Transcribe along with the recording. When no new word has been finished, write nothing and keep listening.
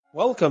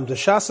Welcome to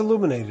Shas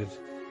Illuminated.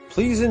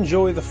 Please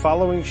enjoy the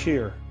following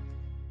shir.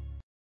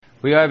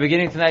 We are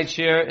beginning tonight's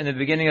shir in the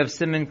beginning of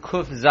siman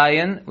Kuf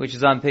Zayin, which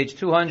is on page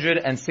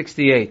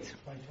 268.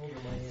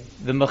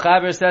 The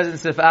Mechaber says in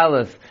Sif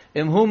Aleph,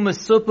 Imhum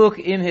mesupuk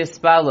im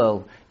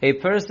hispalo, a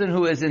person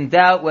who is in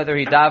doubt whether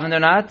he davened or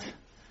not.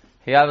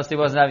 He obviously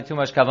wasn't having too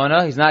much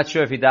kavanah. He's not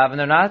sure if he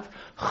davened or not.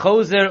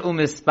 Chozer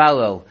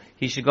umispalo.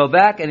 He should go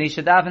back and he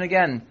should daven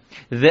again.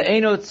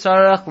 Ve'eno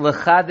tzarach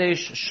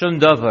lechadesh shum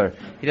davar.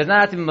 He does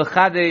not have to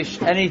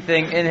mechadesh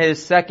anything in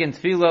his second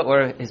tefillah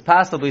or his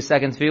possibly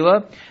second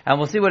tefillah. And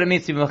we'll see what it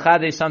means to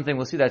mechadesh something.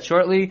 We'll see that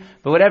shortly.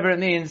 But whatever it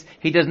means,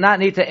 he does not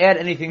need to add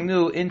anything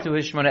new into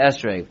his Shemona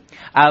Esrei.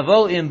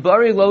 Avol in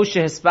bari lo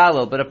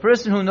shehispalo. But a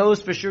person who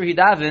knows for sure he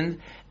davened,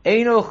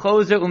 Eino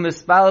chozer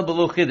umispalo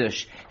b'lo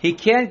chidush. He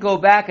can't go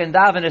back and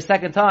daven a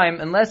second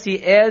time unless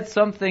he adds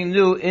something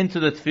new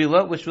into the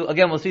tefillah, which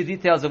we'll see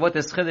details of what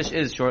this chidush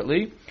is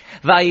shortly.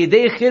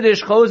 Va'yidei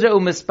chidush chozer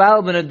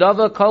umispalo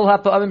b'nedava kol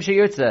ha'pa'amim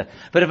sheyirtzeh.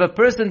 But if a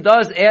person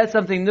does add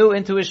something new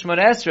into his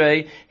Shemona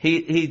Esrei,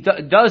 he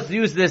does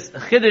use this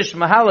chidush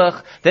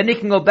mahalach, then he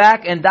can go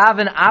back and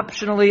daven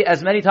optionally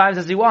as many times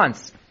as he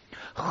wants.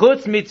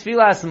 Chutz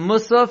mitfilas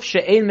musaf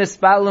she'ein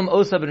mispalim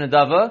osa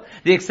b'nedava.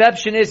 The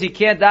exception is he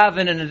can't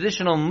daven an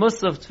additional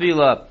musaf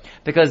tefillah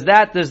because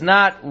that does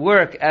not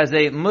work as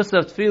a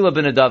musaf tefillah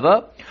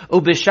b'nedava.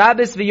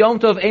 Ub'Shabbos v'Yom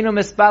Tov eino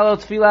mispalo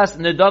tfilas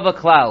nedava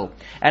klal.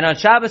 And on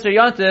Shabbos or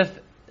Yom Tov,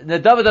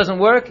 nedava doesn't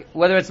work.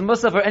 Whether it's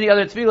musaf or any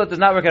other tefillah, it does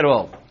not work at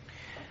all.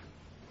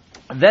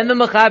 Then the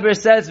Mechaber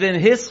says, "V'im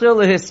hischil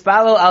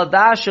lehispalo al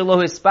da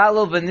shelo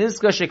hispalo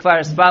v'nizka shekvar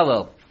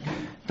hispalo."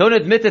 Don't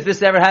admit that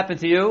this ever happened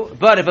to you,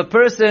 but if a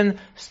person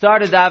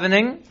started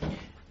davening,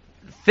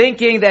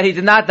 thinking that he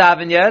did not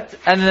daven yet,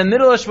 and in the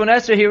middle of Shemona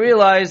Esrei he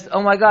realized,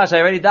 oh my gosh, I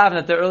already davened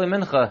at the early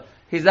mincha.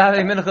 He's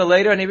davening mincha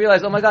later, and he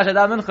realized, oh my gosh, I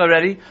davened mincha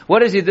already.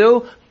 What does he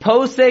do?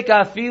 Posek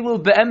afilu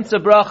be'emtza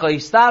bracha. He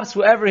stops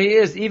wherever he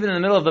is, even in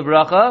the middle of the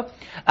bracha.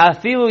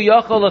 Afilu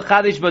yochol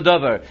lechadish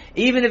b'dover.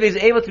 Even if he's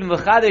able to be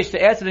mechadish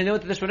to add something new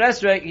to the Shemona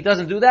Esrei, he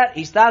doesn't do that.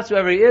 He stops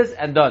wherever he is,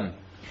 and done.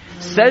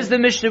 Says the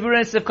Mishnah Berurah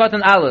in Sivkot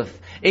and Aleph,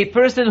 a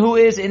person who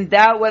is in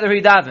doubt whether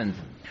he davened.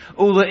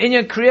 Here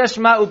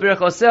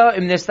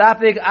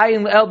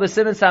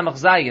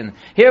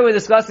we're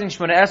discussing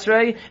Shemona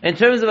Esrei in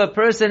terms of a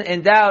person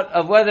in doubt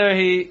of whether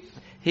he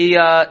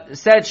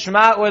said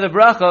Shema or the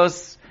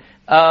brachos.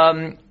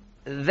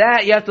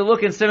 That you have to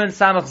look in Siman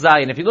Samach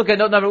Zayin. If you look at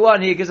note number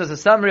 1, he gives us a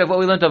summary of what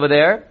we learned over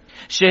there.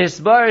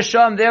 Shehisbar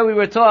Sham, there we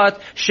were taught,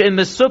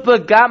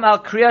 Shemesupa Gam al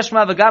Kriya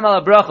Shema v'Gam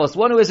al Brachos.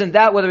 One who is in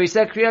doubt whether he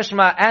said Kriya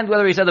Shema and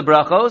whether he said the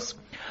brachos.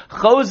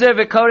 Chozer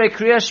v'korei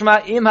Kriya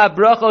Shema im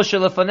ha-brachos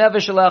shelefaneh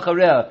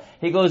v'shelachareh.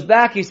 He goes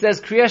back, he says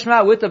Kriya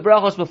Shema with the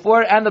brachos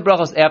before and the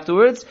brachos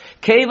afterwards.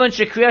 Keivan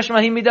shekriya Shema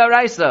hi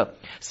midaraisa.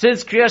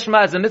 Since Kriya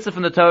Shema is a mitzvah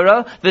from the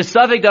Torah, the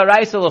safek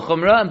daraisa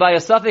l'chumra, and by a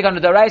safek on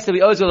the daraisa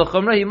we always go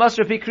l'chumra, he must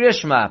repeat Kriya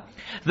Shema.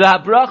 The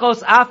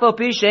ha-brachos afal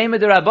pi she'im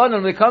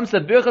midarabanon, when it comes to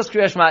birchos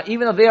Kriya Shema,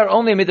 even if they are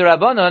only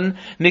midarabanon,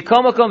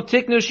 mikomakom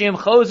tiknu she'im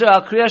chozer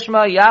al Kriya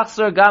Shema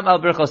yachzor gam al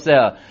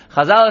birchoseh.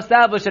 Chazal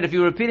established that if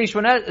you're repeating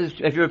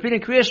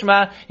Kriya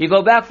Shema, you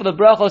go back for the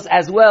brachos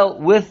as well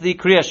with the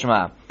Kriya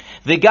Shema.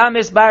 The gam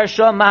isbar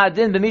shom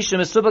mahadin b'misha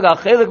mesubag al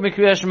chelek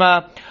mikriya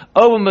Shema,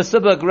 or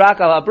mesubag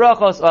rak al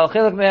brachos or al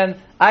chelek man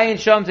ayin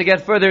shom to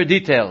get further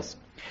details.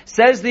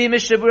 Says the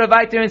Mishnah Berurah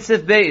Vayter in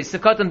Sif Beis,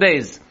 Sifkot and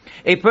Beis,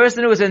 a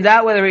person who is in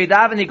doubt whether he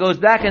daven, he goes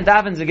back and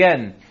davens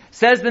again.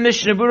 Says the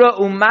Mishnah Berurah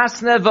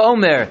umasne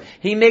v'omer,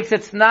 he makes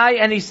it t'nai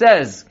and he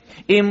says,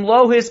 Im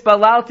lo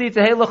hispalalti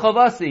tehei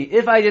lechavasi.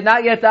 If I did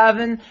not yet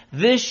daven,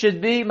 this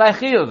should be my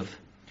chiyuv.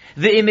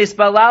 The im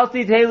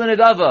hispalalti tehei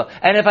l'nedava.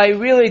 And if I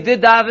really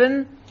did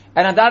daven,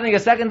 and I'm davening a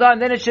second time,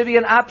 then it should be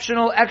an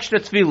optional extra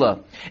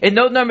tefillah. In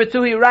note number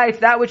 2, he writes,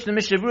 that which the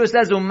Mishnah Berurah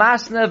says,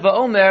 umasne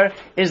v'omer,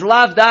 is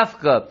lav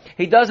dafka.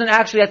 He doesn't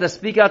actually have to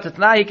speak out to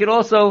t'nai, he could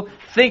also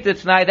think to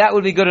t'nai, that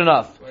would be good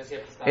enough. Why does he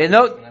have to stop in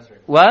note,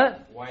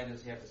 what? Why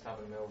does he have to stop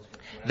in the middle?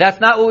 That's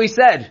not what we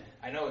said.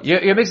 I know.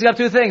 You're mixing up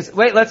two things.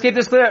 Wait, let's keep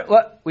this clear.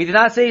 What? We did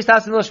not say he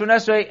stops in the Shemona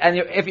Esrei, and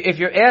if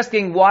you're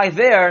asking why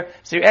there,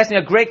 so you're asking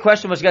a great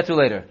question which we'll get to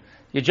later.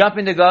 You're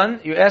jumping the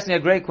gun, you're asking a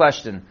great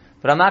question.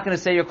 But I'm not going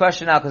to say your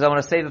question now because I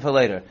want to save it for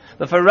later.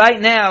 But for right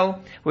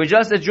now, we're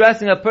just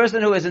addressing a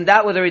person who is in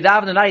doubt whether he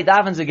davens or not. He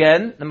davens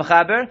again, the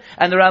Mechaber.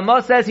 And the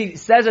Ramah says he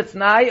says it's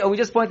t'nai, or we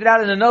just pointed out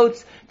in the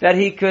notes that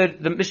he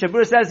could, the Mishnah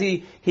Berurah says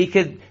he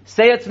could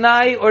say it's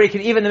t'nai, or he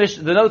can even,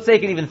 the notes say he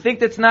can even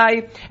think it's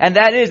t'nai. And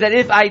that is that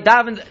if I did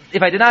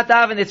not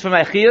daven, it's for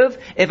my chiyuv.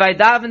 If I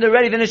davened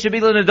already, then it should be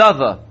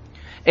l'nedava.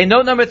 In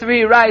note number 3,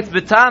 he writes,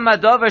 B'tam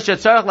ha'dover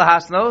shetzarech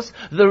lahasnos,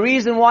 the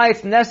reason why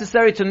it's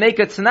necessary to make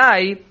a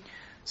t'nai.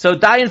 So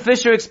Dayan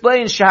Fisher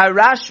explains,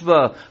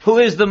 Shaharashba, who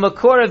is the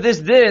makor of this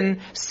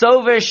din,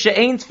 sover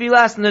she'ein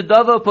tfilas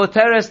nedava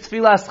poteres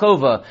tfilas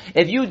chova.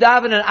 If you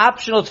daven an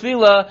optional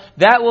tefillah,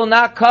 that will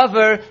not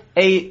cover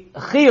a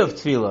chiyuv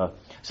tefillah.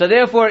 So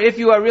therefore, if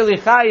you are really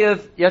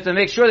chayiv, you have to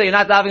make sure that you're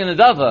not davening in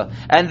the dava.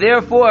 And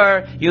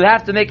therefore, you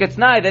have to make a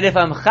t'nai that if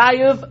I'm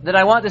chayiv, then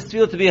I want this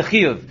tefillah to be a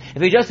chiyuv.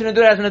 If you're just going to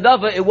do it as an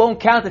dava, it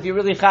won't count if you're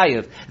really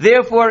chayiv.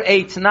 Therefore,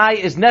 a t'nai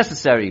is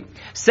necessary.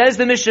 Says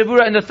the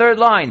Mishabura in the third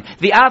line,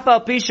 the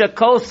afal pisha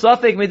kol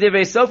safek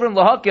midivrei sofrim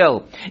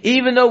lahakel.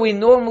 Even though we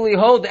normally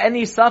hold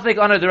any safek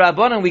on a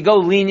derabanan, we go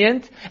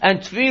lenient, and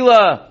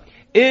tefillah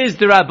is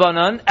the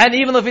Rabbanan, and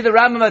even if the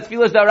Rambam at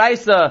Tefillah is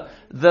Daraisa,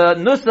 the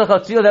Nusach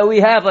of Tefillah that we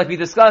have, like we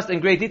discussed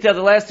in great detail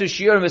the last two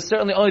shiurim, is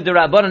certainly only the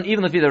Rabbanan,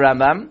 even if the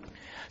Rambam.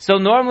 So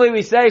normally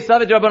we say,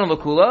 Savit Rabbanan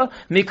Lakula,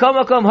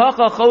 Mikom Akom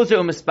Hacha Chozer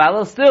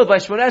Umispalel, still by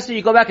Shmonesri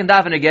you go back and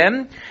daven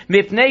again,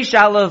 Mipnei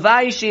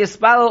Shalavai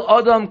Shiespalel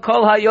Odom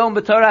Kol Hayom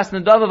B'Toras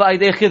Nedavav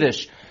Aidei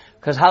Chiddush.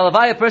 Because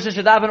Halavai, a person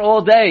should daven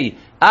all day,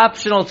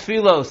 optional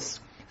Tefillos,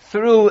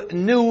 through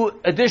new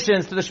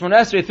additions to the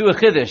Shmonesri, through a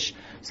Chiddush.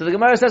 So the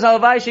Gemara says,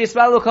 Halavai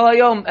she'yispalu kol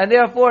hayom, and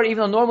therefore, even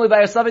though normally by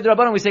a Savit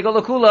Rabbanan we say Kol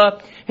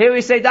Lakula, here we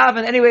say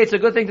daven. Anyway, it's a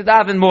good thing to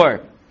daven more.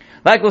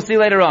 Like we'll see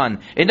later on.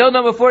 In note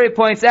number 4, he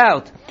points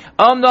out,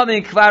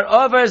 Omnom kvar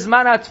over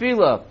zman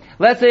tefillah.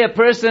 Let's say a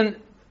person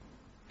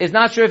is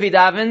not sure if he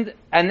davened,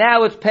 and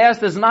now it's past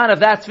the zman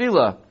of that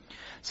tefillah.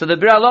 So the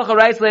Bir Halacha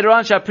writes later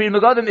on, Shapri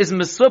Megadim is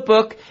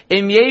mesupuk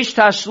im yesh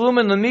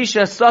tashlumen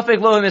l'misha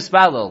safek lo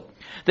mispalel.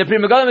 The Pri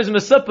Megadim is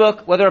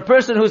mesupuk, whether a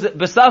person who's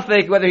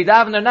besafek, whether he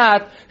davened or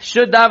not,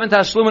 should daven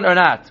tashlumen or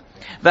not.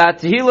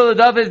 V'atihila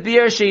l'david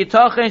bir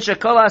she'yitochen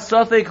shekol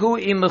ha'safek hu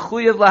im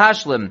mechuyev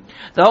lahashlim.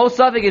 The whole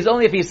safek is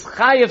only if he's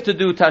chayev to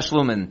do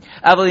tashlumen.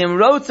 Aval im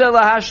rotze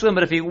lahashlim,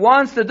 but if he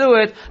wants to do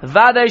it,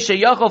 vadei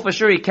she'yachol, for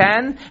sure he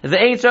can. The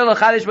ein tzor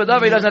l'chadish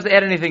b'davar, he doesn't have to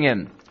add anything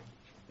in.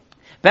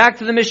 Back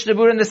to the Mishnah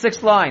Berurah in the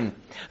 6th line.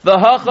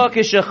 V'hacha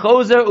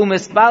kishechozer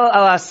u'mispal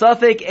al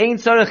ha'safek ein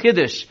tzarech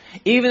chiddush.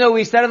 Even though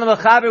we said in the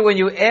Mechaber, when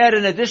you add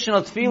an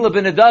additional tefillah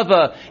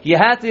b'nedava, you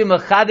have to be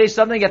mechadesh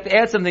something, you have to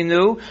add something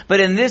new. But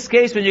in this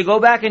case, when you go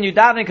back and you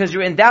daven, because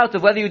you're in doubt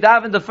of whether you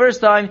davened the first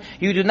time,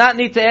 you do not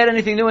need to add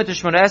anything new into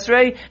Shemona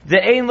Esrei.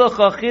 The ein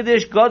locha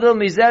chiddush gadol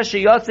mizeh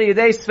sheyotze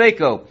yedei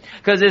sfeiko.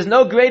 Because there's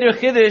no greater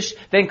chiddush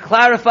than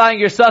clarifying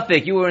your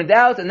suffix. You were in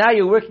doubt, and now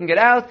you're working it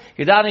out.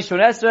 You're davening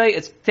Shemona Esrei,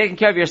 it's taking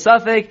care of your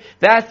suffix.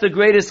 That's the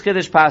greatest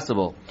chiddush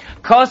possible.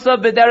 Kosa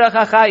b'derech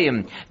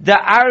hachayim. The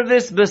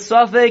arvis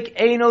b'suffix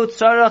eino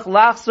tzarach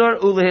lachzor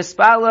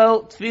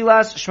ulehispalel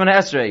tfilas Shemona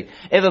Esrei.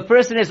 If a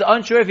person is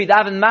unsure if he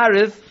daven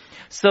mariv,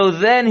 so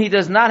then he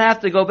does not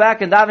have to go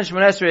back and daven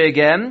Shemona Esrei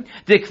again.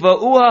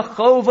 Dikva'uha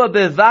chova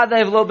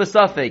bevadai v'lo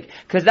b'suffix.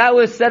 Because that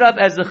was set up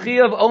as a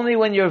chiyuv only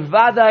when your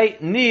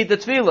vadai need the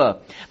tefillah.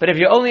 But if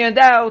you're only in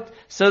doubt,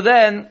 so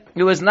then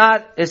it was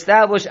not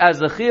established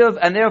as a chiyuv,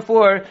 and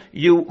therefore,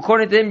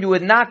 according to him, you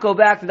would not go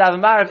back to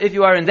daven mariv if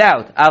you are in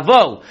doubt.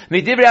 Avol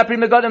midivrei Pri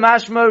Megadim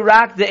mashma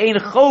rak the ein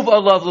chov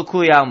alav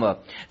l'kuli alma.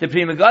 The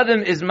Pri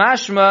Megadim is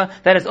mashma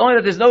that it's only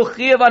that there's no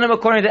chiyuv on him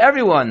according to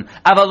everyone.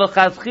 Aval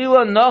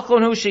l'chadchila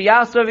nachon hu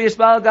sheyasor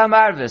v'yispal gam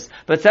arvis.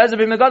 But says the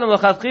Pri Megadim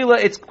l'chadchila,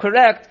 it's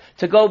correct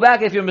to go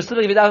back if you're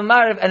misleading if you daven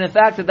mariv, and in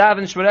fact to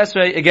daven Shemona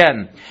Esrei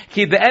again.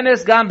 Ki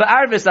be'emes gam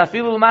ba'arvis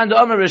afilu l'man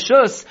da'omer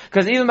rishus,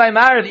 because even by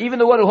mariv, even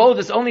the one who holds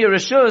it's only a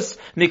rishus,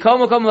 mikom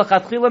makom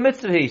l'chadchila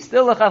mitzvah,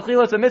 still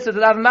l'chadchila it's a mitzvah to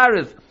daven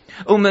mariv.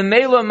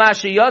 Umemelo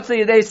mashiyotze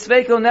yedei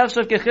sveiko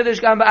nefshav kechiddush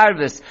gam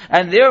ba'arvis,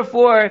 and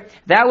therefore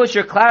that which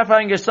you're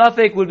clarifying your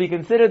suffix would be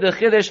considered a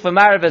chiddush for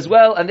mariv as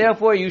well, and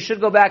therefore you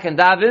should go back and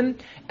daven,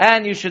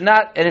 and you should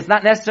not, and it's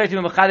not necessary to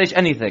be mechadesh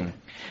anything.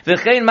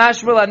 V'chein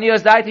mashma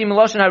l'niyos daiti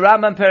miloshen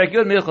ha'Rambam perek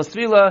yud milchos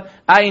tefillah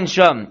ayin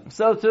sham.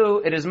 So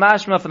too, it is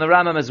mashma from the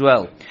Rambam as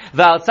well.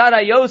 V'al tzad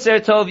ha'yoser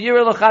tov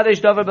yireh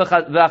l'chadesh davar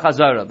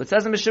v'chazara. But it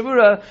says in Mishnah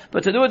Berurah,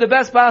 but to do it the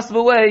best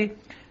possible way,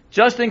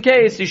 just in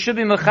case, you should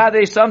be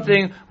mechadesh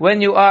something when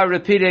you are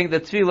repeating the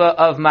tefillah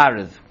of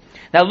mariv.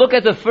 Now look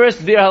at the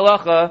first Bir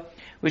Halacha,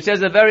 which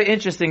says a very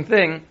interesting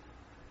thing.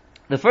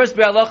 The first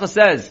Bir Halacha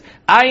says,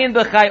 ayin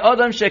b'chai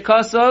odam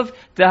shekasov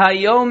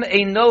tehayom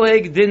ein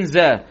noheg din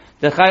zeh.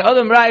 The Chai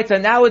Adam writes,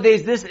 and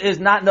nowadays this is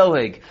not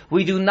noheg.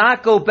 We do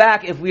not go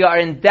back if we are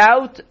in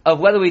doubt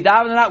of whether we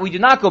daven or not. We do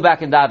not go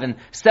back and daven.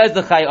 Says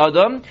the Chai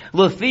Adam,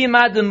 L'fi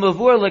madim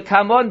mavur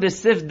lekamon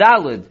b'sif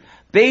dalid.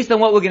 Based on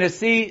what we're going to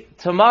see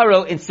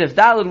tomorrow in Sif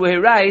Daled, where he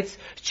writes,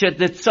 the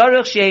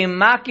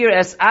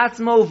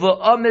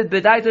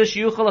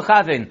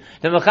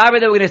Mechaber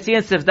that we're going to see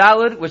in Sif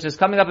Daled, which is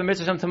coming up in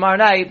Mitzvah tomorrow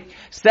night,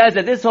 says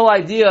that this whole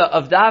idea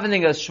of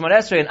davening a Shemona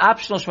Esrei, an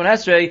optional Shemona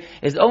Esrei,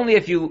 is only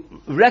if you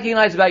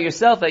recognize about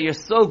yourself that you're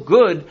so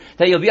good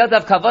that you'll be able to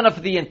have kavanah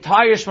for the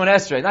entire Shemona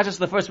Esrei, not just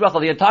the first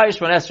bracha, the entire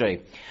Shemona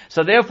Esrei.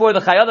 So therefore,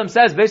 the Chai Adam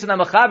says, based on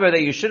the Mechaber,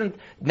 that you shouldn't,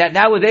 that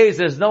nowadays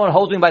there's no one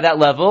holding by that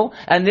level,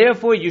 and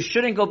therefore you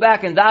shouldn't go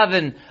back and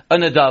daven a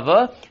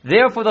nedava.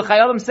 Therefore, the Chai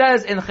Adam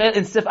says in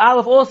Sif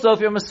Aleph also,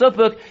 if you're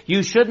Mesupuk,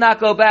 you should not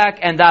go back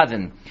and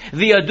daven.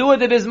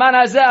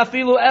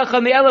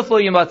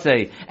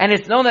 And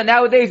it's known that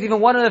nowadays, even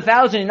 1 in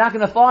 1,000, you're not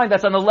going to find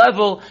that's on the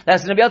level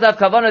that's going to be able to have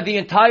kavanah the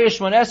entire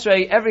Shemona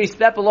Esrei every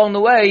step along the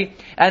way.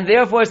 And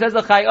therefore, it says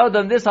the Chai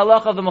Adam, this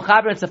halach of the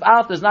Mechaber and Sif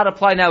Aleph does not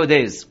apply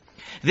nowadays.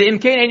 The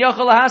imkain ein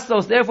yochel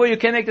lahastos, therefore you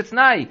can't make the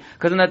t'nai.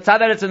 Because in the tzad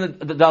that it's in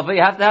the dava,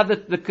 you have to have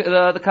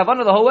the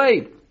kavanah the whole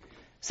way.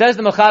 Says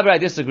the Mechaber, I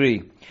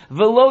disagree.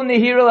 V'lo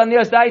nehira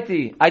l'anias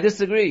daiti, I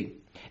disagree.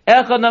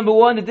 Echad number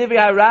one, the divrei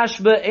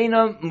ha-rashba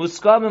einam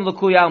muskamim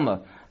l'kuy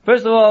alma.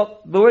 First of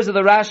all, the words of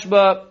the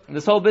Rashba,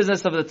 this whole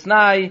business of the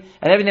t'nai,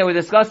 and everything that we're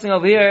discussing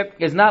over here,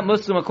 is not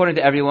Muslim according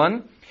to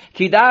everyone.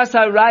 Kidas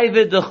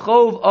ha-raivid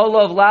d'chov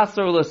olav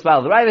lasor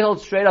l'spal. The Raivid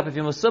holds straight up, if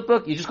you're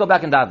musupuk, you just go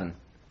back and daven.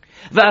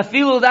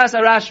 V'afilu das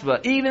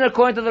ha-Rashba. Even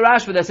according to the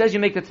Rashba that says you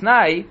make the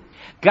t'nai,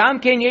 gam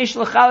ken yesh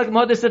l'chalik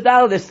m'hodes Sif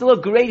Daled. There's still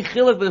a great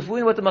chiluk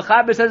between what the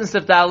Mechaber says in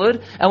Sif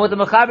Daled and what the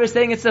Mechaber is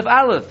saying in Sif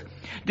Aleph.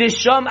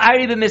 Dishom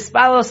ari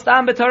b'mispalo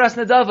stam b'toras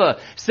nedava.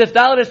 Sif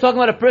Daled is talking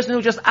about a person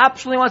who just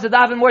absolutely wants to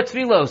daven more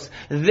tefillos.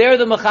 There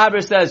the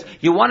Mechaber says,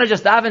 you want to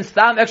just daven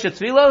stam extra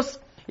tefillos?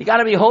 You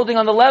gotta be holding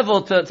on the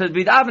level to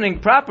be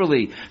davening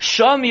properly.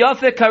 Shom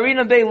yafek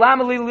karina bei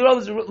lama li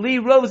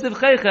rov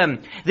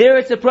zivchechem. There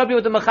it's appropriate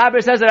what the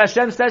Mechaber says, that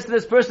Hashem says to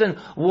this person,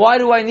 why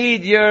do I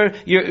need your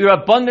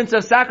abundance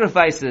of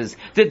sacrifices?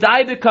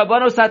 T'dai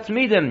b'karbanos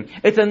hatmidim.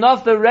 It's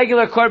enough the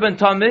regular korban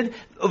tamid,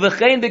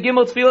 uvechein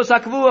begimel tfilos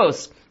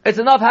hakvuos. It's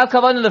enough, have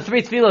kavanah in the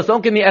 3 tfilos,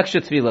 don't give me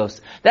extra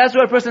tfilos. That's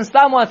where a person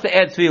stam wants to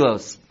add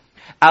tfilos.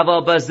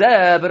 Aval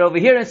bazeh, but over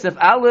here in Sif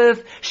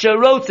Aleph,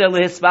 sherotze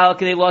lehispal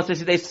k'nei lo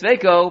sidei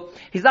sveko.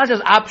 He's not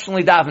just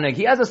optionally davening.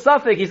 He has a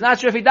suffix. He's not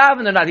sure if he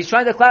davened or not. He's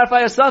trying to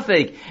clarify a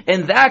suffix.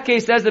 In that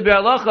case, says the Biur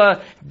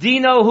Halacha,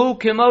 dino hu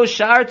kimo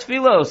shar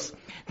tfilos.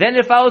 Then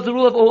it follows the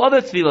rule of all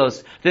other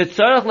tfilos. The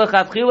tzarech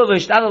lechatchila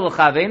v'ishtadel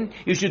l'chavim.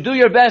 You should do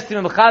your best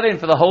to be mechavim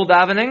for the whole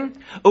davening.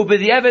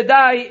 Ubediyeved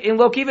dai in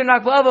lo kivin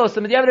rak v'avos.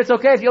 And b'diyeved it's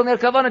okay if you only have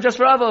kavanah just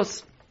for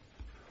avos.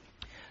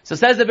 So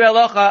says the Biur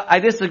Halacha, I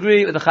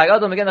disagree with the Chai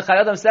Adam. Again, the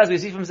Chai Adam says, we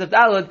see from Sif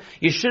Daled,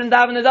 you shouldn't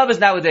daven the davos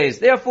nowadays.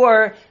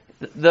 Therefore,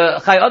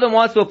 the Chai Adam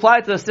wants to apply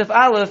it to the Sif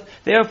Aleph.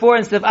 Therefore,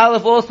 in Sif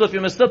Aleph also, if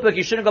you're Mesupik,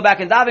 you shouldn't go back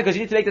and daven because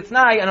you need to make the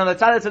t'nai, and on the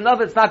tzad that's enough,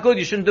 it's not good,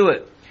 you shouldn't do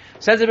it.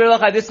 Says the Biur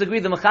Halacha, I disagree.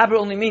 The Mechaber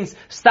only means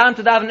stam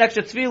to daven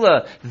extra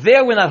tefillah.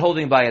 There we're not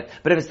holding by it.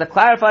 But if it's to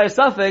clarify a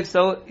suffix,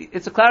 so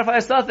it's to clarify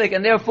a suffix,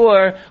 and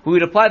therefore we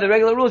would apply the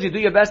regular rules. You do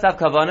your best to have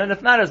kavanah, and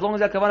if not, as long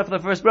as you have kavanah for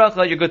the first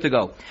bracha, you're good to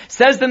go.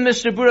 Says the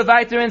Mishnah Berurah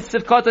weiter in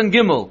Sifkot and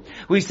Gimel.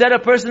 We said a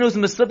person who's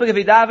mesupik if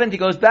he davens, he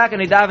goes back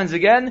and he davens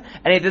again,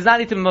 and he does not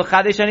need to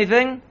mechadish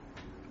anything.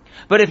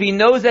 But if he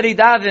knows that he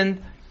davened,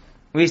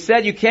 we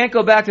said you can't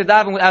go back to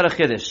daven without a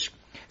chiddush.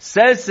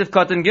 Says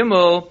Sifkot and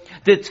Gimel,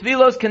 the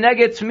tfilos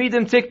keneged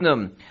tmidim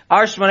tiknum.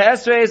 Our Shemona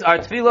Esreis, our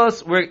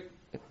tfilos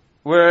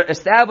were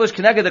established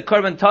keneged the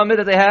korban tamid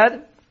that they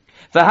had.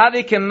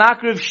 V'havi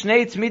kemakriv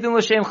shnei tmidim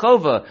l'shem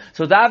chova.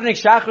 So davening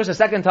shachar a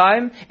second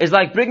time is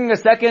like bringing a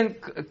second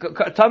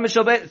tamid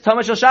shel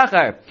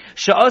shachar.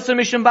 She'osar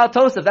mishum bal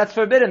tosef. That's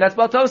forbidden. That's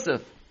bal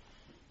tosef.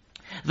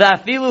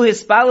 V'afilu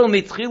hispalu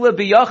mitchila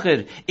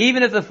b'yochid.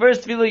 Even if the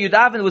first tefillah you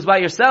davened was by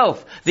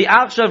yourself, the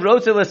achshav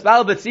rotzel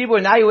hispal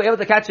b'tzibur. Now you were able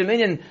to catch a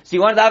minion, so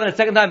you want to daven a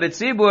second time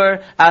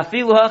b'tzibur.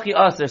 Afilu hachi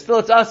aser. Still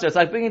it's aser. It's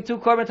like bringing 2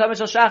 korban tamid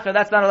shel shachar.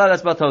 That's not allowed.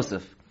 That's bal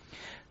tosef.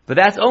 But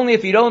that's only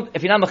if you're not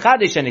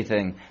mechadish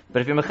anything.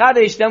 But if you're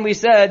mechadish, then we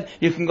said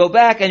you can go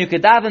back and you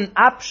can daven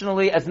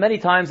optionally as many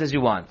times as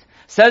you want.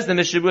 Says the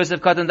Mishnah Berurah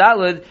of Katan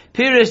Daled,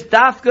 Pirish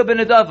dafka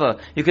b'nedava.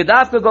 You could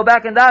dafka go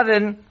back and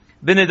daven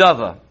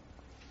b'nedava.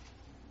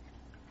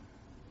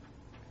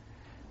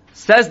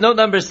 Says note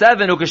number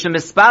 7,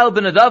 ukashemispal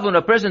b'nedava, when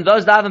a person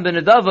does daven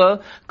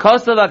b'nedava,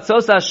 kosav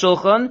aktos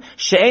ha'shulchan,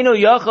 she'eno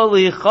yochol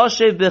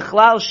lichoshev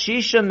b'chlal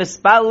shisha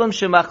mispalim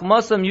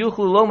shemachmosam yuchlu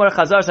lomar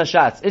chazar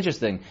sashatz.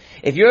 Interesting.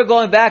 If you're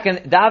going back and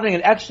davening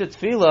an extra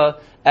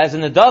tefillah as a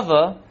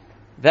nedava,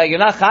 that you're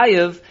not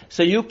chayiv,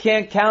 so you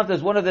can't count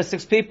as one of the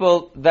 6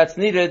 people that's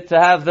needed to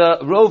have the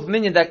rov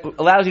minyan that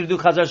allows you to do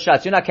chazar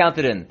sashatz. You're not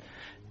counted in.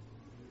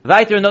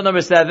 Weiter in note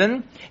number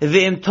 7,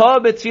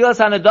 v'imtor b'tfilas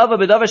hanedava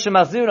b'dava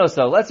shemachzirun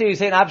oso. Let's say you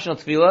say an optional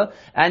tefillah,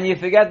 and you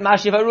forget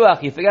mashiv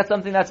haruach, you forget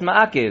something that's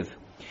ma'akiv.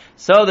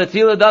 So the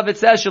tefillah David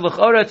says,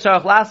 shulachora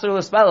tzarach laser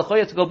l'spal,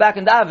 l'choya to go back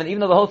and daven, even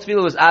though the whole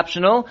tefillah was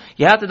optional,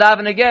 you have to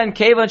daven again,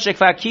 kevan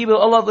shekfar kibu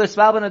olav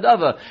l'spal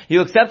b'nedava.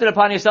 You accepted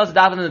upon yourself to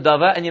daven in the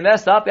dava, and you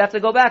messed up, you have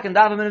to go back and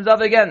daven in the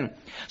dava again.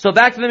 So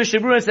back to the Mishnah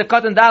Berurah and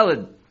Sefkat and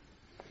Daled.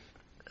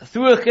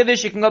 Through a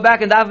chiddush, you can go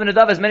back and daven in the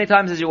dava as many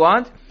times as you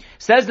want.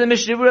 Says the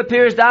Mishnah Berurah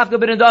appears dafka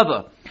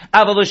b'nedava.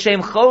 Aval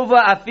l'shem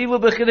chova afilu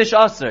b'chiddush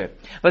aser.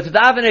 But to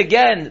daven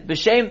again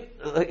l'shem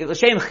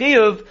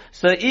chiyuv,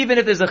 so even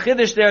if there's a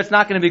chiddush there, it's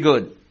not going to be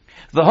good.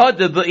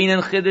 V'hoda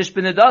b'inen chiddush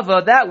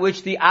b'nedava, that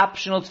which the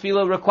optional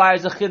tefillah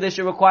requires a chiddush,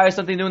 it requires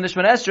something new in the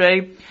Shemona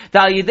Esrei.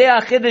 Dal yidei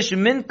ha'chiddush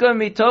minka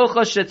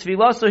mitocha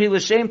shetfilaso hi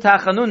l'shem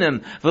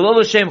tachanunim v'lo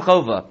l'shem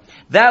chova.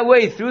 That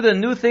way, through the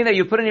new thing that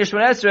you put in your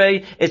Shemona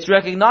Esrei, it's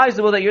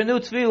recognizable that your new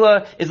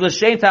tefillah is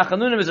l'shem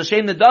tachanunim, is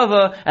l'shem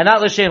nedava, and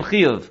not l'shem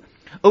chiyuv.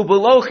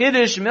 Ubelow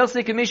chiddush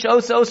milsi kamisha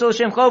osa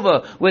l'shem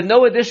chova. With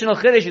no additional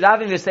chiddush, you're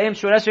having the same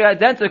Shemona Esrei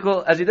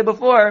identical as you did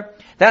before.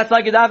 That's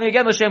like you're davening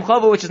again l'shem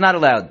chova, which is not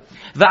allowed.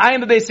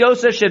 V'ayim b'beis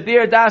Yosef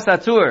shabir das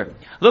hatur.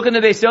 Look in the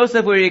Beis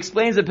Yosef where he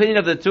explains the opinion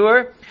of the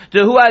Tur.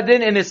 Dehu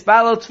adin in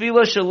mispalo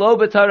tefillah shelo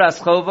b'taras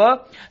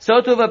chova. So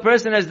too if a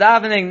person is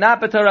davening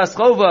not b'taras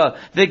chova,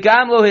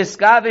 v'gam lo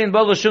hiskavin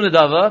bo l'shum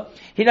nedava.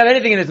 He didn't have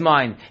anything in his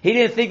mind. He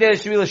didn't think that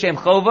it should be l'shem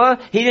chova.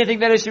 He didn't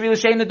think that it should be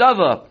l'shem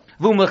nedava.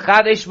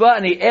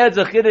 And he adds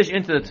a chiddush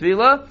into the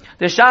tefillah,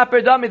 the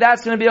shaper dummy,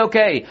 that's going to be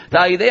okay.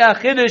 Because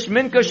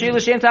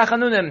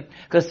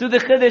through the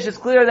chiddush, it's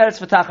clear that it's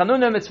for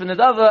tachanunim, it's for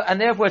nedava, and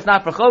therefore it's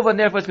not for chova, and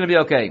therefore it's going to be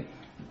okay.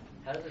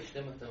 How does it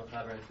stem with the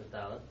Mechaber and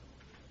Tefillah?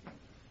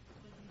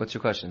 What's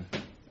your question?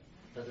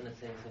 Doesn't it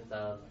say in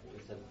Tefillah,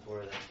 we said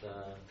before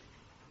that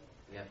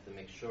you have to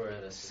make sure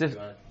that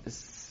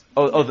I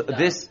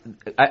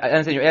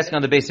understand you're asking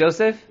on the Beis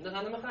Yosef? No,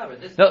 on the Mechaber.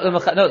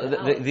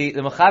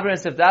 The Mechaber and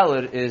Sif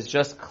Dalet is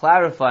just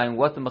clarifying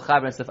what the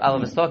Mechaber and Sif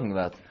Aleph is talking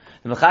about.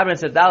 The Mechaber and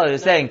Sif Dalet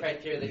is saying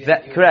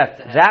that correct.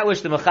 That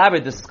which the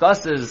Mechaber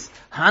discusses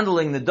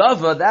handling the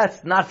dava,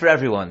 that's not for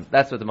everyone.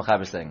 That's what the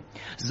Mechaber is saying.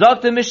 Zok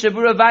the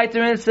Mishabura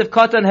Vaiterin Sif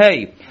Kotan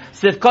Hey.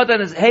 Sif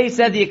Kotan Hey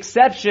said the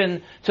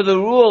exception to the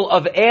rule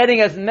of adding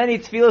as many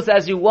tefillos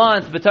as you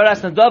want,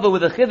 b'taras nadava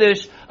with a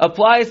chiddush,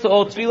 applies to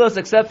all tefillos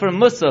except for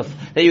musaf,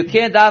 that you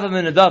can't daven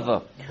in a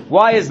dava.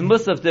 Why is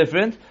musaf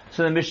different?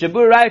 So the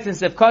Mishabur writes in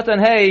Sif Kotan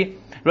Hey,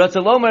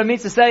 Ratzalomar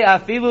means to say,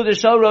 Afilu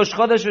d'shol Rosh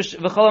Chodesh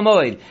v'chol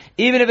hamoed.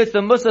 Even if it's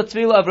the musaf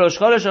tefillah of Rosh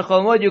Chodesh or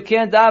Chol Hamoed, you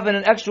can't daven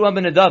an extra one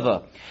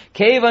b'nedava.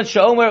 Keivan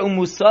she'omer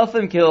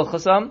u'musafim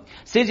k'hilchasam.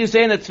 Since you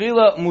say in the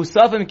tefillah,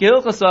 musafim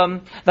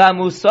k'hilchasam,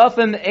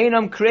 v'musafim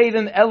einam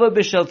krevim elo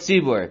b'shel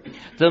tzibur.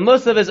 The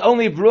musaf is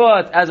only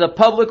brought as a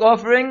public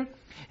offering,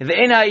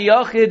 v'eina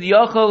yochid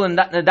yochol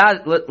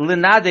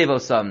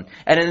l'nadevosam.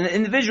 And an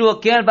individual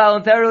can't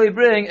voluntarily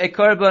bring a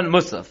korban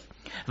musaf.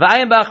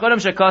 V'ayim ba'achonim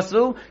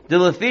shekasu,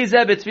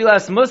 d'lefizeh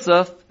b'tfilas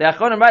musaf, the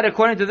achonim write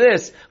according to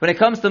this, when it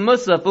comes to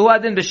musaf, v'hu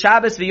adin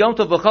b'shabbos v'yom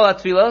tov v'chol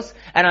ha-tfilos,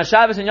 and on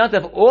Shabbos and Yom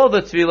Tov, all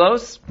the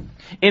tfilos,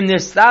 im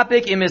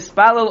nistapik, im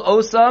ispalel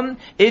osam,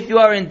 if you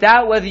are in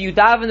doubt whether you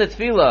daven the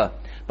tfilah,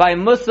 by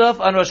musaf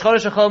on Rosh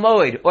Chodesh or Chol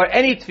Moed, or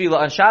any tefillah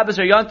on Shabbos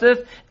or Yom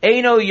Tov,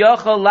 eino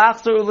yochol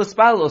lachzor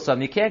u'lespalel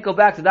osam. You can't go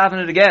back to daven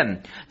it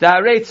again.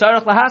 Da'arei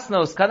tzarech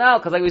lahasnos, kanal,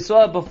 because like we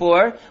saw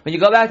before, when you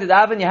go back to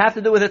daven, you have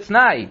to do with a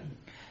t'nai.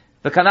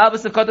 The kanal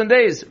of cotton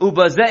days.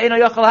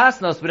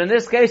 But in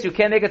this case, you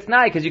can't make it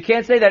tonight, because you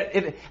can't say that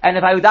if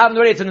I would daven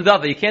already, it's a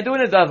nedava. You can't do a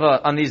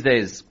nedava on these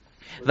days.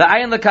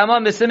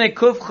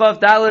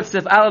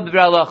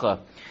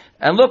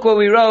 And look what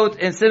we wrote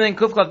in Siman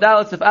Kufchav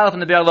Dalet Sif Aleph in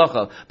the Biur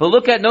Halacha. But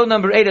look at note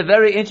number 8, a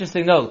very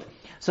interesting note.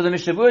 So the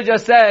Mishabur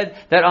just said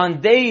that on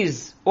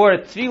days or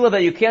tefillah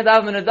that you can't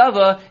daven in a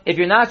dava, if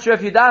you're not sure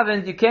if you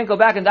davened, you can't go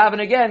back and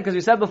daven again, because we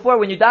said before,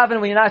 when you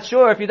daven, when you're not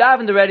sure if you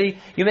davened already,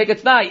 you make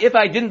it t'nai. If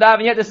I didn't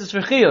daven yet, this is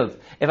for chiyuv.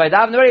 If I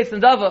davened already, it's in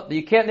dava. But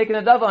you can't make it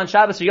in a dava on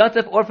Shabbos or Yom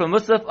Tov, or for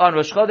Musaf on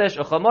Rosh Chodesh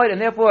or Chol Moed, and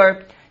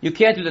therefore, you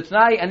can't do the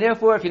t'nai, and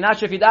therefore, if you're not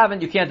sure if you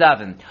davened, you can't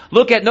daven.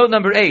 Look at note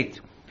number 8.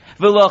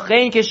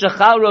 V'lochein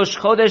kishachal Rosh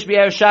Chodesh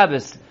b'er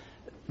Shabbos.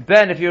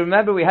 Ben, if you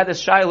remember, we had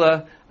this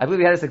shaila, I believe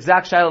we had this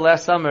exact shaila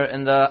last summer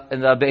in the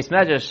Beis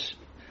Medrash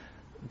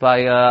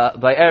by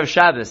Erev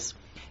Shabbos.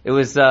 It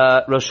was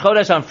Rosh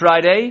Chodesh on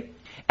Friday,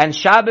 and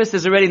Shabbos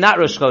is already not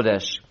Rosh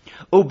Chodesh.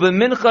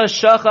 U'b'mincha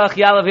shachach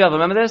yalav yavo.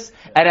 Remember this?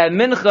 And at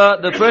mincha,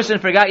 the person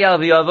forgot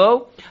yalav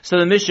yavo. So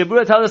the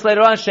Mishabura tells us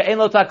later on, she'en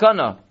lo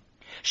takana.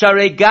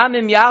 Sharei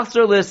gamim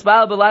yachzor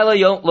l'espal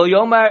b'layla lo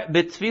yomar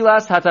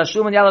b'tfilas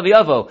hatashum and yalav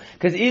yavo.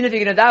 Because even if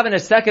you're going to daven a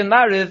second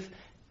mariv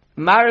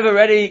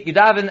already, you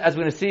daven, as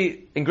we're going to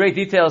see in great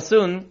detail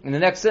soon, in the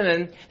next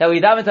siman, that when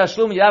you daven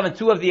Tashlum, you daven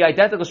two of the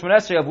identical Shmoneh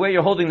Esrei of where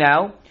you're holding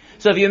now.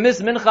 So if you miss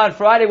Mincha on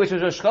Friday, which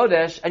was Rosh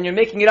Chodesh, and you're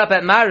making it up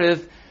at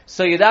Mariv,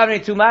 so you're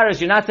davening two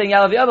Marivs, you're not saying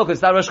Yalav Yavo, because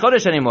it's not Rosh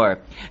Chodesh anymore.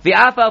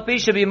 V'af al pi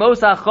shebi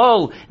mosach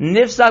chol,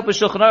 nifsak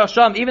b'shulchan aruch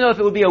sham, even though if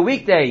it would be a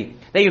weekday,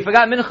 that you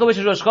forgot Mincha, which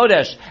is Rosh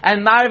Chodesh,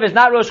 and Mariv is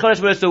not Rosh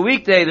Chodesh, but it's a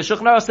weekday, the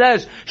Shulchan Aruch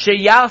says,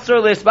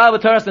 sheyasor l'espal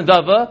b'taras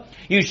nedava,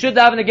 you should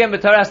daven again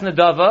b'taras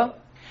nedava.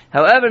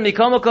 However,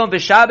 mikomakom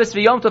b'Shabbos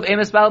v'Yom Tov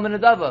emes bal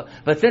minadava.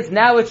 But since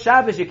now it's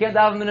Shabbos, you can't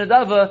daven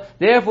minadava.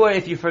 Therefore,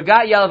 if you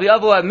forgot Yalav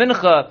Yavo at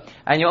Mincha,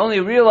 and you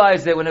only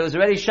realize that when it was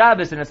already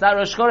Shabbos and it's not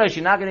Rosh Chodesh,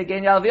 you're not going to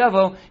gain Yalav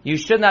Yavo, you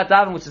should not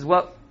daven, which is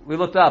what we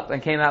looked up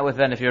and came out with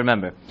then, if you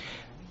remember.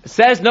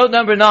 Says note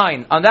number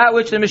 9, on that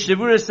which the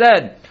Mishnah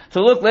said,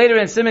 to look later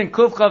in Siman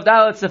Kuf Chav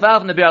Dalet Sif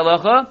Aleph in the Biur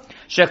Halacha,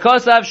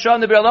 Shekosav Shon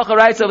the Biur Halacha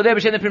writes over there,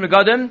 b'shem the Pri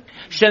Megadim,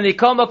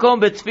 Shenikomakom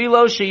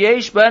b'tfilo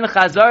sheyesh ben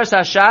chazar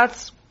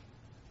sashatz.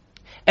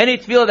 Any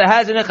tefillah that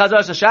has in it chazar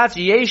sashatz,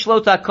 yesh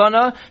lo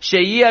takana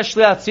sheyiyah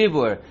shliach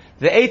tzibur.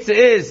 The eitzah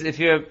is if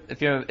you're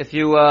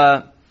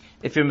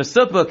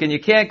mesupuk and you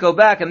can't go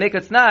back and make a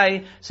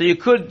t'nai, so you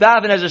could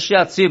daven as a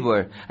shliach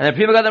tzibur. And the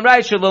Pri Megadim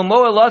writes, shelo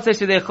moa lo tzei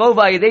sidei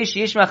chova yidei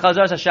sheyishma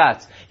chazar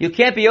sashatz. You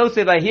can't be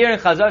yotzei by hearing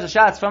chazar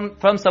sashatz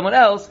from someone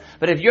else.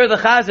 But if you're the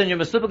chazan, you're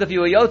mesupuk. If you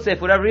were yotzei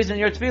for whatever reason in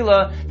your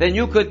tefillah, then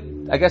you could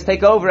I guess,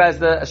 take over as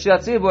the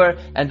Shilat Tzibur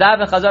and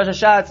daven Chazar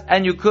Shashatz,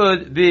 and you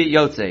could be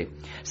Yotzei.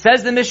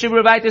 Says the Mishnah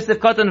Berurah of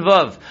Katan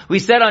Vav. We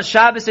said on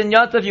Shabbos and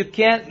Yontav you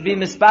can't be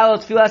mispalel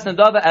Tfilas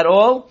Nedava at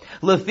all.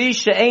 Lefi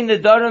she'ein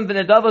nedarim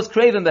v'nedavos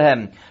craven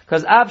behem.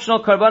 Because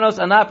optional korbanos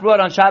are not brought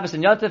on Shabbos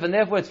and Yontav, and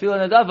therefore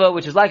Tfilah Nedava,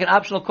 which is like an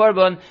optional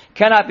korban,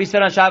 cannot be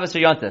said on Shabbos or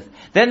Yontav.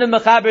 Then the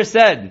Mechaber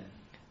said,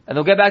 and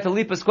we'll get back to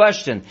Lipa's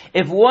question,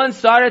 if one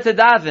started to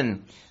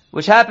daven,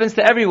 which happens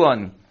to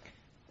everyone,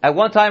 at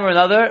one time or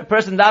another, a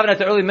person daven at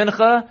the early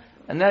mincha,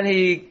 and then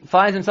he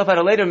finds himself at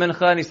a later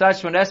mincha, and he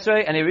starts Shemon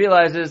Esrei, and he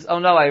realizes, oh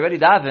no, I already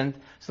davened.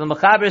 So the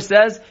Mechaber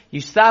says,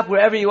 you stop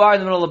wherever you are in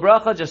the middle of the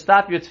bracha, just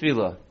stop your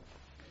tefillah.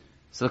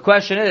 So the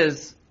question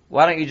is,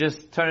 why don't you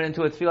just turn it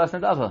into a tefillah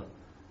nedava?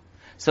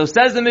 So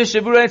says the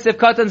Mishnah Berurah in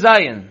Katan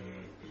Zayin,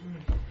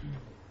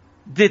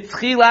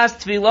 D'tchilas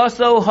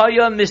tfiloso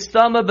haya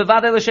mistama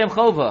bevadei l'shem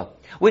chova.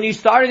 When you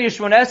started your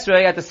Shemon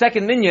Esrei at the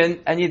second minyan,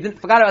 and you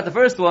forgot about the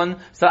first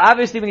one, so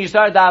obviously when you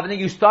started davening,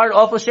 you started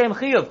off l'shem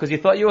chiyuv, because you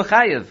thought you were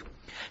chayiv.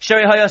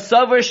 Sheri haya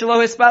savar shelo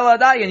hispal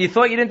adai, and you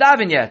thought you didn't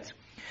daven yet.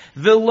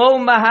 V'lo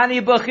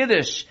mahani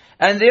b'chidish,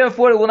 and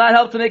therefore it will not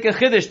help to make a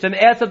chiddush, to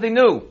add something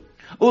new.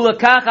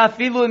 Ulakach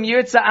afilu im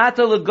yirtza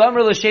ato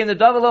legomer l'shem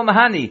nedava lo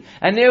mahani,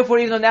 and therefore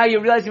even though now you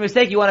realize your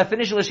mistake, you want to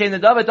finish l'shem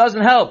nedava, it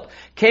doesn't help.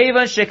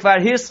 Kevan shekvar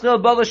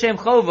hischil bo l'shem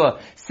chova,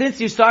 since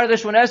you started the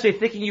Shemon Esrei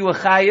thinking you were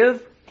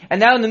chayiv, and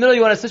now in the middle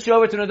you want to switch it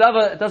over to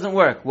Nadava, it doesn't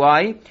work.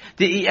 Why?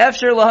 The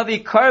efshar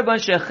lahavi karban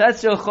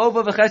shechetzer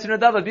chova v'chetzer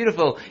Nadava.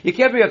 Beautiful. You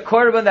can't bring a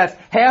korban that's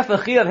half a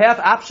chiyuv, half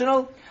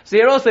optional. So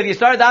you're also, if you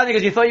started davening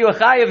because you thought you were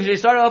chayiv, you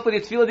started off with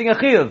your tefillah being a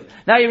chiyuv.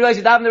 Now you realize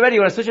you're davening already,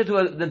 you want to switch it to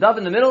a Nadava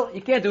in the middle?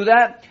 You can't do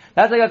that.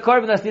 That's like a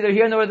korban that's neither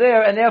here nor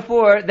there, and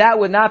therefore that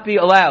would not be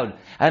allowed.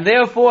 And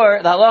therefore,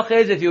 the halacha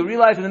is, if you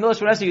realize in the middle of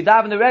Shemon Esrei you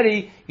davened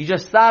already, you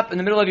just stop in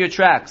the middle of your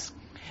tracks.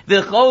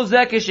 This is all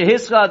assuming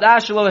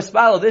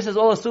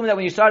that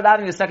when you started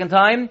davening the second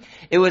time,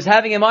 it was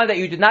having in mind that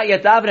you did not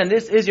yet daven, and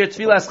this is your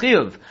tefillas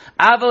chiyuv.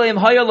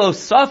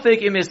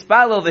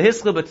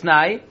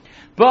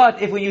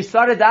 But if when you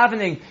started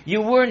davening,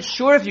 you weren't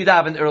sure if you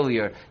davened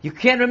earlier, you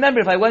can't remember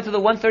if I went to the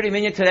 1:30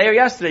 minyan today or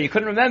yesterday, you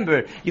couldn't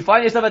remember. You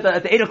find yourself at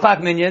the 8 o'clock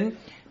minyan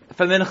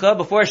for mincha,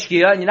 before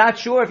shkia, and you're not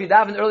sure if you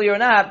davened earlier or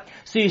not,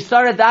 so you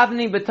started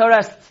davening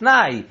b'toras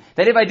tnai,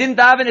 that if I didn't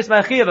daven, it's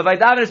my chiyuv, if I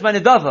daven, it's my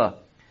nedava.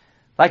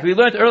 Like we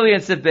learned earlier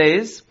in Sif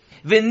Beis,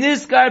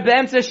 v'nizkar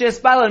be'emtza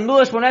she'espal, and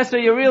Mula Shemon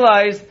Esrei, you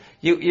realized,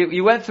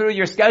 you went through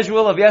your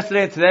schedule of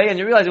yesterday and today, and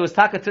you realized it was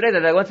taka today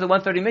that I went to the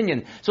 1:30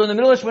 minyan. So in the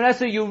middle of Shemon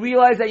Esrei, you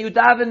realized that you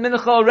davened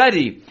mincha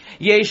already.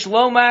 Yesh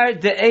lomar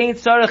de'ein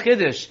tzara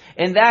chiddush.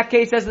 In that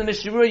case, says the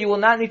Mishnah Berurah, you will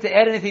not need to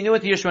add anything new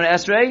into your Shemon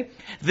Esrei.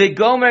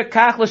 V'gomer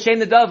kach l'shem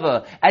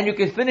nedava, and you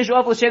can finish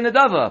off l'shem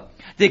nedava.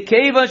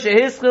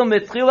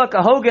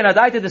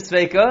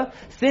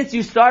 Since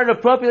you started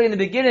appropriately in the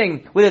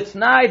beginning with a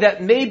t'nai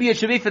that maybe it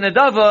should be for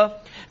nedava,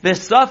 the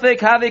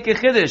suffix havik a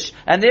chiddush,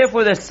 and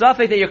therefore the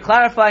suffix that you're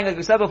clarifying, like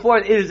we said before,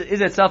 is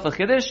itself a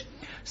chiddush.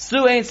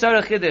 Su ain't start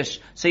a chiddush,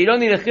 so you don't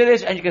need a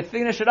chiddush, and you can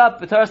finish it up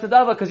b'taras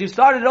nedava because you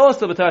started it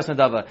also b'taras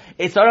nedava.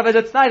 It started off as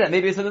a t'nai that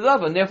maybe it's a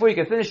nedava, and therefore you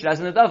can finish it as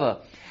a nedava.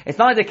 It's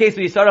not like the case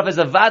where you start off as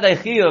a vadai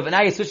chiyuv and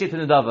now you switch it to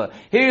nedava.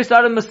 Here you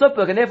started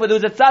masupuk, and therefore there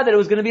was a tzad that it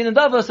was going to be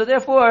nedava, so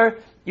therefore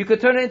you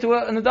could turn it into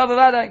a nedava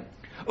vadai.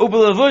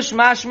 Ubelavush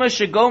mashma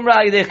shegomra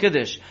ayidei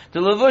chiddush. The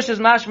lavush is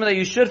mashma that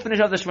you should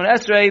finish off the Shemon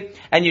Esrei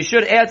and you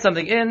should add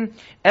something in.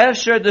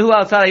 Efshar dehu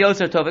al tzad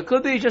hayotzer tov. It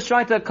could be just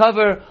trying to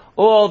cover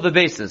all the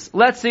bases.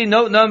 Let's see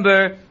note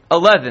number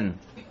 11.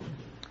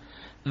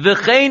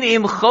 V'chein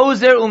im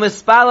chozer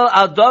u'mispalel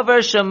al dover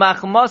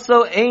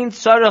shemachmaso ein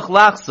tzarech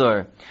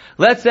lachzor.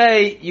 Let's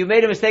say you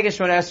made a mistake in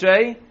Shemon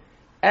Esrei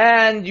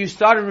and you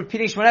started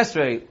repeating Shemon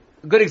Esrei.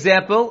 A good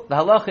example, the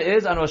halacha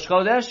is on Rosh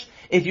Chodesh,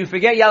 if you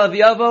forget Yalav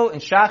Yavo in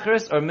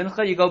Shacharis or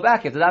Mincha, you go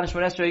back. You have to daven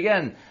Shemon Esrei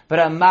again. But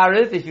on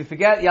Mariv, if you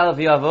forget Yalav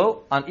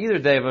Yavo on either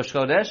day of Rosh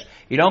Chodesh,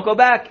 you don't go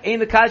back. Ein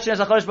l'kadchen as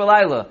HaChodesh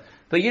b'layla.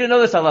 But you didn't know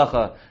this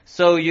halacha.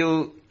 So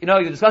you're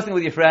discussing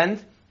with your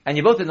friend, and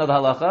you both didn't know the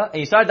halacha, and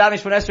you start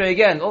davening Shemon Esrei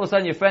again. All of a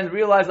sudden your friend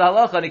realized the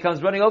halacha, and he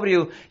comes running over to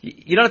you.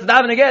 You don't have to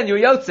daven again, you're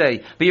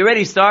yotzei. But you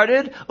already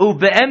started.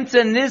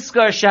 U'be'emta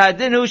niskar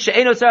shehadinu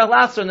she'eno tzarech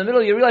lachzor. In the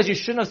middle you realize you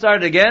shouldn't have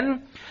started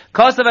again.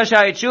 Kosav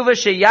Hashai Tshuva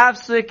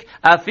sheyavsik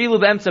afilu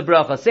be'emtza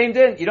bracha. Same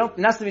din. You don't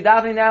have to be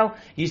davening now.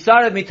 You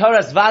started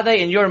mitoras vadei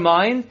in your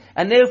mind,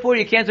 and therefore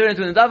you can't turn it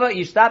into a nedava.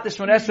 You stop the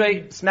Shemon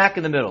Esrei smack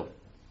in the middle.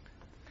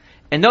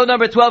 In note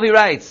number 12 he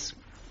writes,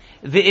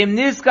 V'im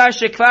nizkar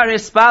shekvar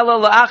hispalo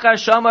la'achar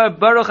shamar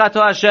baruch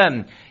ato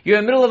Hashem. You're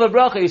in the middle of a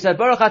bracha. You said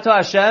baruch ato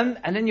Hashem,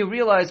 and then you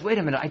realize, wait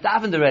a minute, I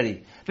davened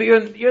already. But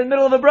you're in the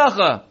middle of a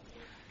bracha.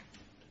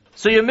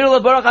 So you're in the middle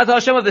of Baruch Atah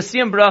Hashem of the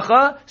Siyam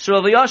Bracha. So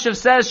Rabbi Yosef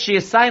says, she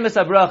yisayim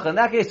a bracha. In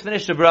that case,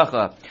 finish the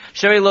bracha.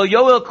 Sheri lo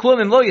yoel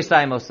klum im lo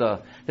yisayim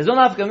osa. There's no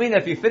nafka mean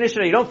that if you finish it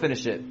or you don't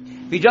finish it.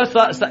 If you just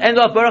end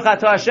off Baruch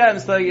Atah Hashem,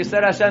 so you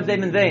said Hashem's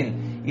name in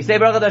vain. You say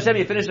Baruch Atah Hashem,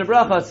 you finish the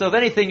bracha. So if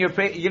anything, you're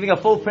giving a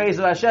full praise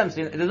of Hashem.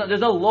 So there's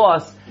no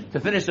loss to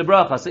finish the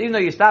bracha. So even though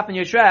you stop in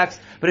your tracks,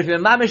 but if you're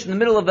mamish in the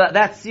middle of that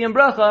Siyam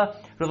Bracha,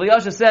 Rabbi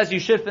Yasha says you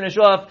should finish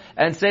off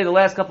and say the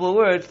last couple of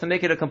words to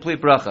make it a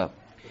complete bracha.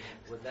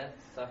 Would that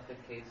suffix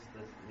case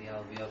the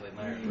Alviyah by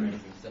Meyer or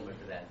anything similar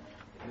to that?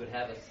 If you would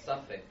have a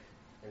suffix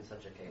in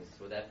such a case,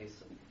 would that be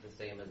the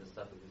same as the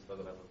suffix we spoke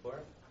about before?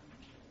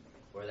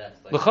 Or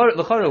that's like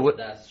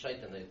that's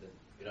shaitan,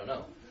 you don't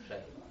know.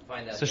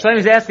 So Shlomo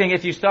is asking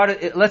if you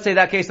started, let's say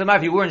that case of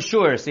if you weren't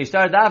sure, so you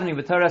started davening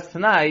with Torah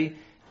Tanai,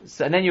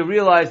 and then you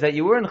realized that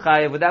you weren't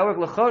chayav, would that work?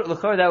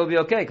 L'chor, that would be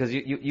okay, because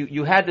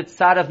you had the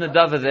tzad of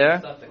Nadava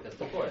there.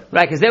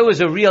 Right, because there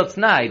was a real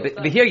Tanai,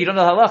 but here you don't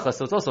know halacha,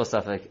 so it's also a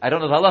suffix. I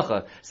don't know the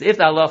halacha. So if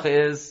the halacha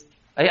is,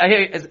 I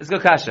hear it's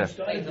good kasha. You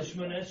started the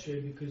Shemona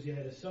Esrei because you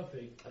had a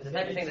suffix. The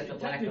type of thing that's a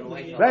black and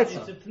white. Right.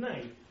 It's a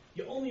Tanai.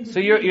 So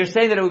you're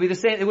saying that it would be the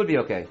same, it would be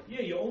okay.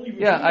 Yeah, you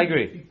only I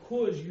agree.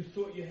 Because you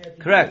thought you had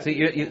to. Correct. So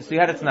you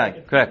had it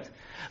tonight. Correct.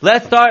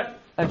 Let's start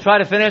and try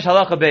to finish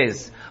halacha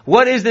beis.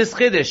 What is this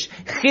chiddush?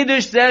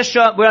 Chiddush zeh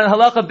we're on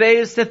halacha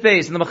beis sif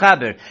beis in the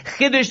mechaber.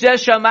 Chiddush zeh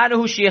shamanu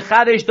hu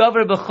sheyichadesh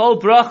davar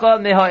b'chol bracha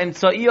meha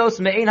imtzaios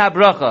me'ein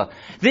habracha.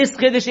 This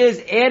chiddush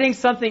is adding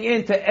something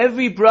into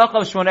every bracha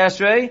of Shemona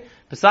Esrei,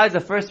 besides the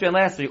first three and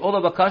last three, all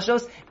the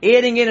bakashos,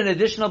 adding in an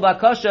additional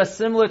bakasha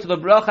similar to the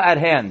bracha at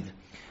hand.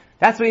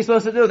 That's what you're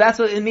supposed to do. That's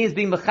what it means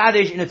being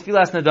mechadesh in a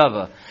tefillas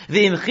nadava.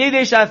 V'im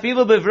chidesh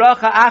afilu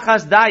bevracha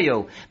achas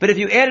dayo. But if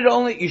you add it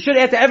only, you should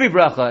add to every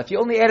bracha. If you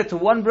only add it to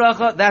one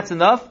bracha, that's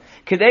enough.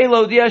 Kedei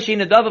lo dia shi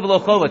nadava v'lo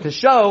chova. To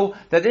show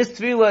that this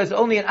tefillah is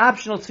only an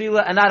optional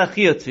tefillah and not a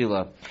chiyah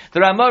tefillah. The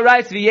Ramah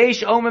writes,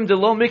 v'yesh omim de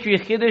lo mikri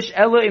chidesh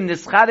elo im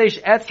nischadesh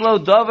etzlo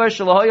davar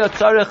shalohoya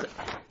tzarech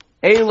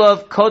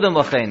elov kodem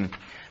lachen.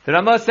 The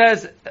Ramah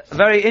says,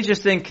 very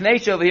interesting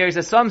knesh over here. He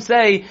says, some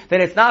say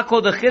that it's not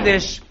called a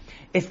chiddush.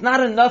 It's not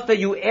enough that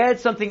you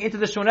add something into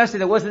the Shemona Esrei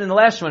that wasn't in the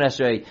last Shemona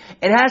Esrei.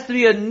 It has to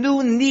be a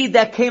new need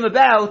that came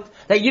about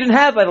that you didn't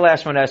have by the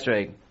last Shemona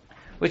Esrei.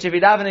 Which if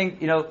you're davening,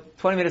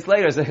 20 minutes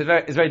later is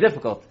very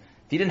difficult.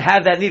 If you didn't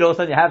have that need, all of a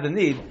sudden you have the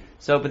need.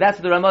 But that's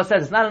what the Ramah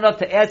says. It's not enough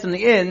to add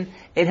something in.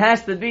 It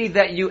has to be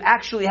that you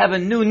actually have a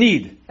new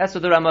need. That's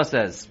what the Ramah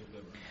says.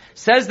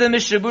 Says the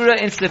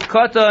Mishabura in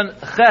Sifkaton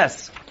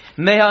Ches.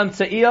 Meham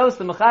Tzaios,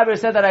 the Mechaber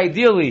said that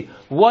ideally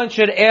one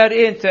should add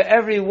into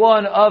every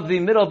one of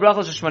the middle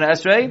brachos of Shemona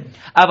Esrei.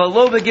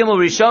 Avalo begimel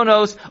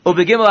rishonos,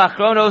 ubegimel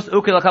achronos,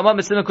 ukilachamam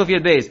b'siman kuf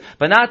yud beis.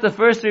 But not the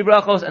first three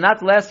brachos and not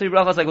the last three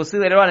brachos like we'll see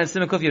later on in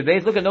siman kuf yud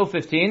beis. Look at note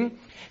 15.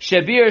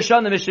 Shebir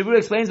Rishon, the Mishabur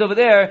explains over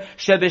there,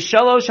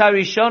 Shebishalosh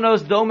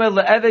harishonos domer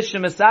le'evet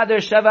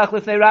shemesader shevach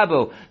lifnei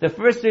rabo. The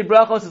first three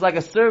brachos is like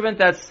a servant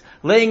that's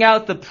laying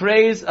out the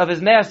praise of his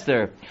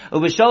master.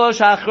 Ubishalosh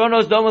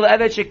ha'achronos domer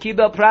le'evet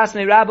shekibel pras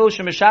me'rabo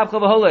shemeshavcha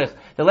v'holech.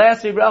 The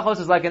last three brachos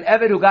is like an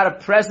evet who got a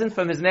present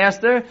from his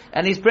master,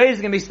 and he's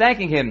praising him, he's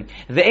thanking him.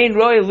 Ve'ein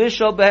roy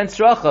lishol behen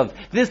tzrachav.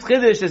 This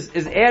chiddush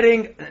is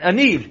adding a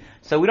need.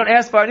 So we don't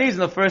ask for our needs in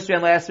the first three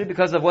and last three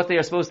because of what they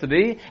are supposed to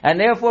be, and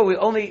therefore we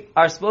only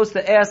are supposed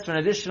to ask for an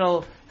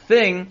additional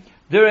thing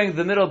during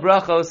the middle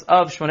brachos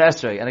of Shemona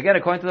Esrei. And again,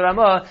 according to the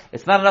Ramah,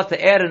 it's not enough to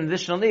add an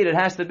additional need. It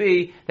has to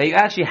be that you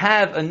actually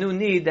have a new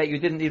need that you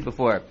didn't need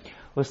before.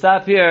 We'll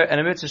stop here, and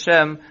Amir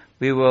Hashem,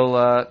 we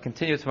will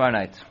continue tomorrow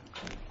night.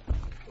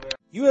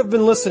 You have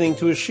been listening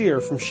to a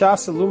shiur from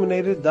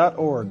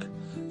shasilluminated.org.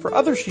 For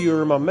other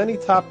shiurim on many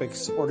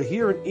topics, or to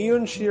hear an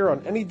Iyun shiur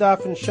on any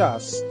daf in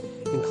Shas,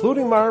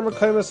 including Mara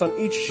Mekaymas on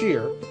each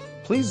shiur,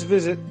 please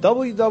visit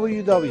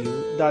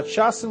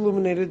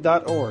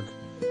www.shasilluminated.org.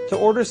 To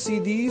order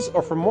CDs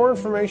or for more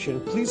information,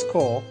 please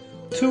call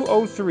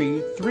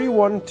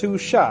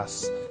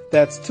 203-312-SHAS.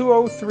 That's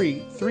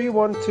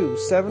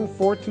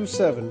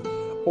 203-312-7427,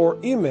 or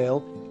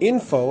email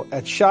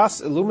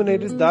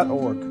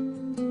info@shasilluminated.org.